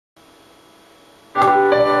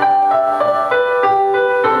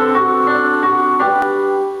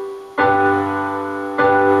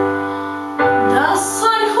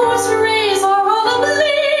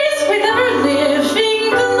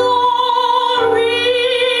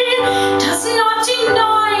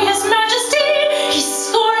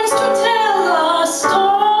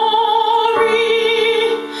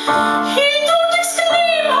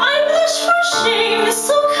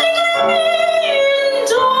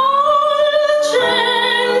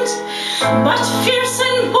but fierce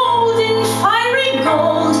and bold in fiery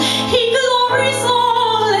gold, he glories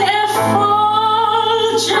all effulgent.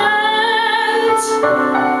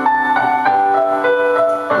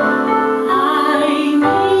 I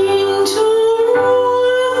mean to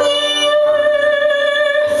rule the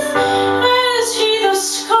earth as he the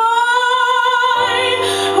sky.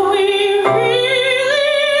 We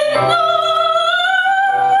really know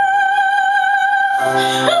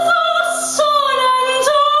the sun and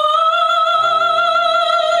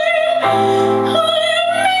I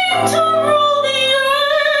mean to rule the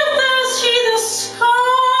earth as he the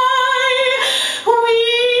sky. We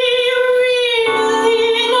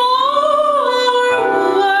really know our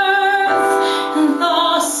worth,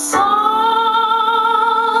 the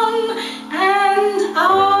sun and I.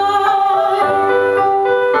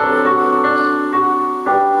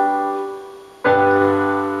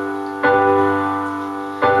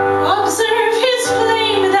 Observe his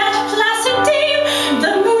flame, that placid dame,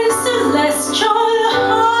 the moon's celestial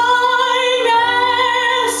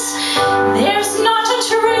highness. There's not a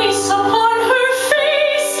trace upon her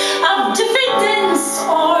face of diffidence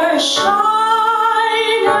or shyness.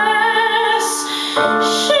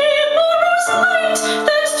 She borrows light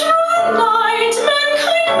that through the night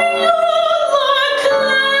mankind may all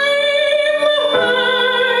acclaim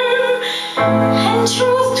her. And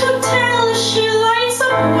truth to tell, she lights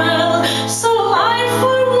up well, so I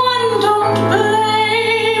for one don't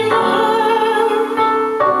blame her.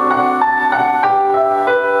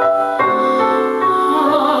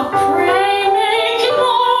 Pray make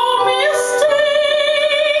no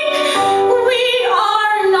mistake, we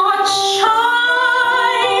are not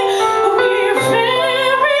shy, we're very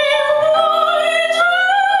wide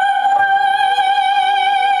awake,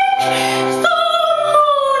 the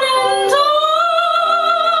moon and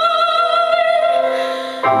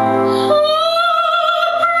I.